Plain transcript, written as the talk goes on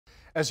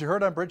As you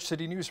heard on Bridge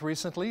City News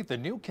recently, the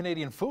new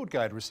Canadian Food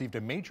Guide received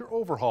a major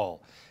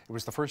overhaul. It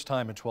was the first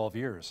time in 12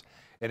 years.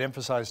 It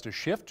emphasized a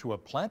shift to a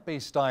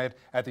plant-based diet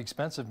at the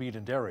expense of meat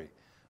and dairy.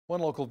 One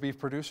local beef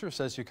producer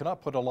says you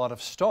cannot put a lot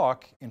of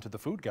stock into the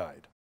food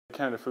guide. The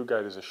Canada Food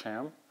Guide is a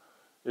sham.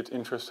 Its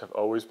interests have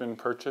always been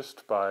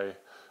purchased by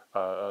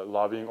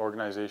lobbying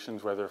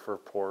organizations, whether for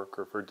pork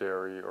or for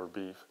dairy or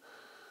beef.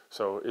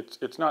 So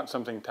it's not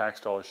something tax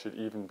dollars should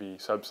even be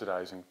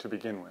subsidizing to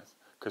begin with,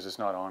 because it's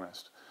not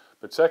honest.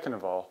 But second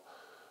of all,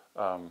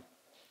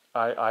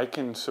 I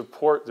can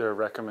support their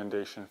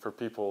recommendation for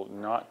people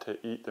not to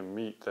eat the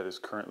meat that is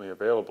currently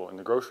available in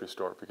the grocery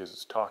store because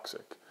it's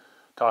toxic.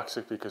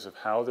 Toxic because of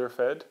how they're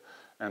fed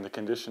and the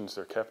conditions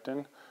they're kept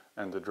in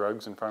and the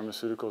drugs and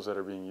pharmaceuticals that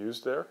are being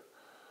used there.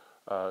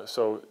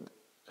 So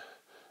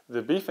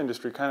the beef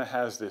industry kind of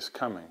has this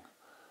coming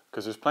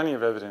because there's plenty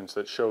of evidence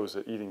that shows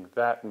that eating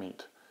that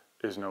meat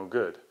is no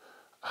good.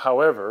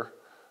 However,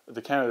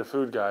 the Canada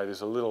Food Guide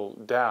is a little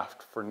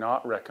daft for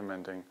not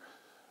recommending,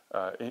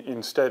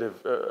 instead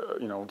of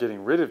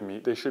getting rid of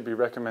meat, they should be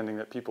recommending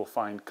that people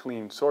find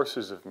clean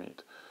sources of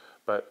meat.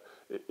 But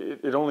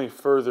it only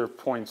further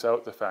points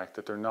out the fact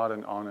that they're not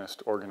an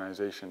honest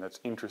organization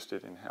that's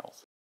interested in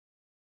health.